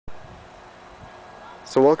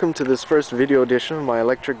So welcome to this first video edition of my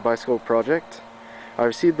electric bicycle project. I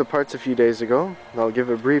received the parts a few days ago, and I'll give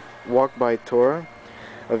a brief walk-by tour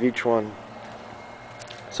of each one.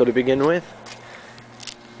 So to begin with,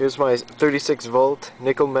 here's my 36 volt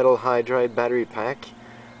nickel metal hydride battery pack.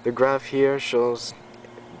 The graph here shows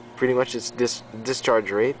pretty much its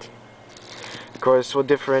discharge rate. Of course, what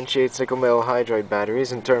differentiates nickel metal hydride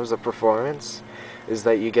batteries in terms of performance is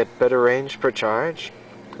that you get better range per charge,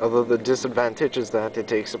 although the disadvantage is that it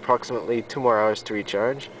takes approximately 2 more hours to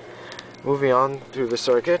recharge. Moving on through the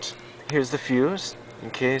circuit, here's the fuse in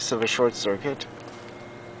case of a short circuit.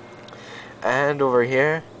 And over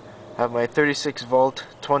here I have my 36 volt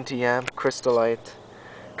 20 amp Crystalite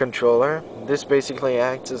controller. This basically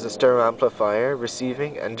acts as a stereo amplifier,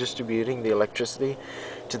 receiving and distributing the electricity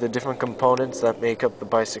to the different components that make up the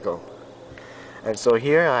bicycle. And so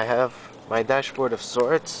here I have my dashboard of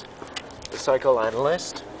sorts, the cycle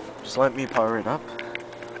analyst. Just let me power it up.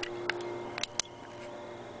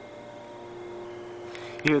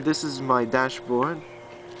 Here, this is my dashboard.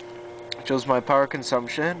 It shows my power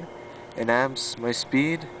consumption in amps, my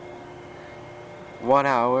speed, watt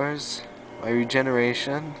hours, my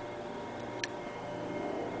regeneration,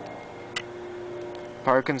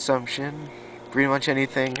 power consumption, pretty much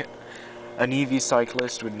anything an EV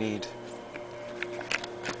cyclist would need.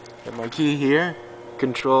 And my key here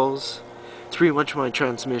controls, it's pretty much my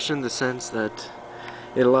transmission in the sense that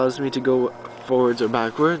it allows me to go forwards or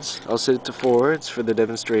backwards. I'll set it to forwards for the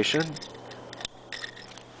demonstration.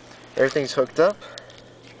 Everything's hooked up.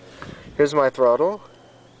 Here's my throttle.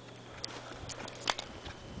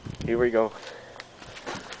 Here we go.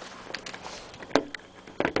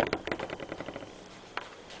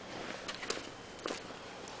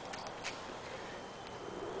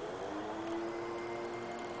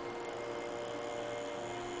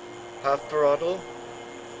 Half throttle.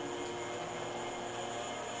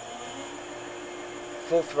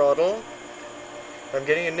 Full throttle. I'm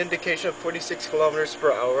getting an indication of 46 kilometers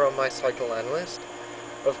per hour on my cycle analyst.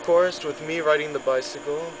 Of course, with me riding the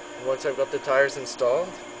bicycle, once I've got the tires installed,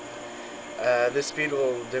 this speed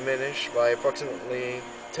will diminish by approximately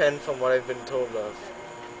 10 from what I've been told of.